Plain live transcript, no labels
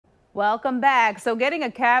Welcome back. So getting a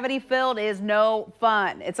cavity filled is no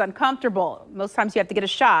fun. It's uncomfortable. Most times you have to get a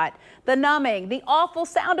shot. The numbing, the awful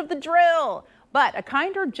sound of the drill. But a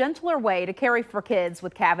kinder, gentler way to care for kids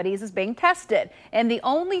with cavities is being tested. And the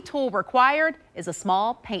only tool required is a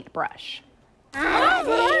small paintbrush.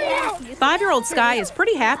 5-year-old Sky is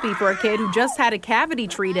pretty happy for a kid who just had a cavity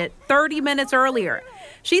treated 30 minutes earlier.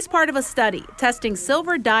 She's part of a study testing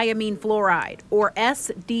silver diamine fluoride, or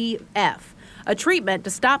SDF, a treatment to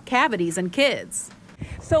stop cavities in kids.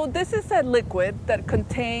 So this is a liquid that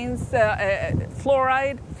contains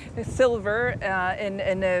fluoride, silver,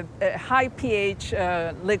 in a high pH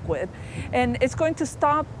liquid, and it's going to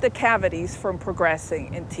stop the cavities from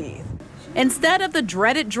progressing in teeth. Instead of the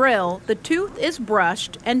dreaded drill, the tooth is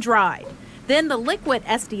brushed and dried. Then the liquid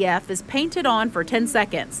SDF is painted on for 10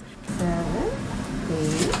 seconds. 7,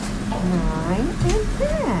 8, 9, and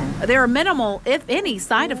 10. There are minimal, if any,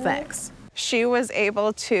 side effects. She was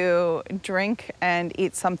able to drink and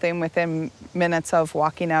eat something within minutes of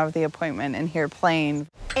walking out of the appointment and here playing.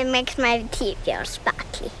 It makes my teeth feel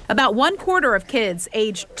sparkly. About 1/4 of kids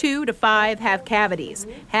aged 2 to 5 have cavities.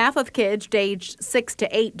 Half of kids aged 6 to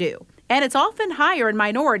 8 do. And it's often higher in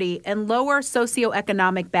minority and lower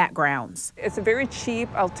socioeconomic backgrounds. It's a very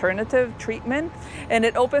cheap alternative treatment, and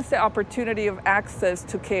it opens the opportunity of access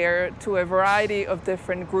to care to a variety of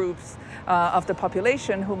different groups of the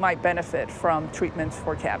population who might benefit from treatments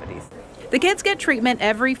for cavities. The kids get treatment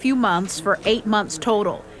every few months for 8 months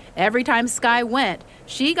total. Every time Sky went,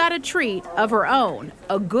 she got a treat of her own,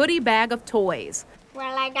 a goodie bag of toys.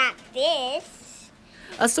 Well, I got this.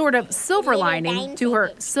 A sort of silver lining to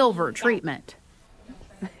her silver treatment.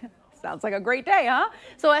 Sounds like a great day, huh?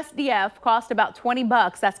 So SDF cost about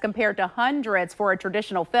 $20. That's compared to hundreds for a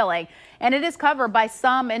traditional filling, and it is covered by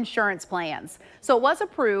some insurance plans. So it was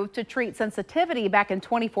approved to treat sensitivity back in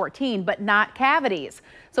 2014, but not cavities.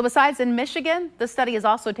 So besides in Michigan, the study is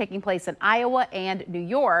also taking place in Iowa and New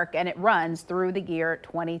York, and it runs through the year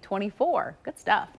 2024. Good stuff.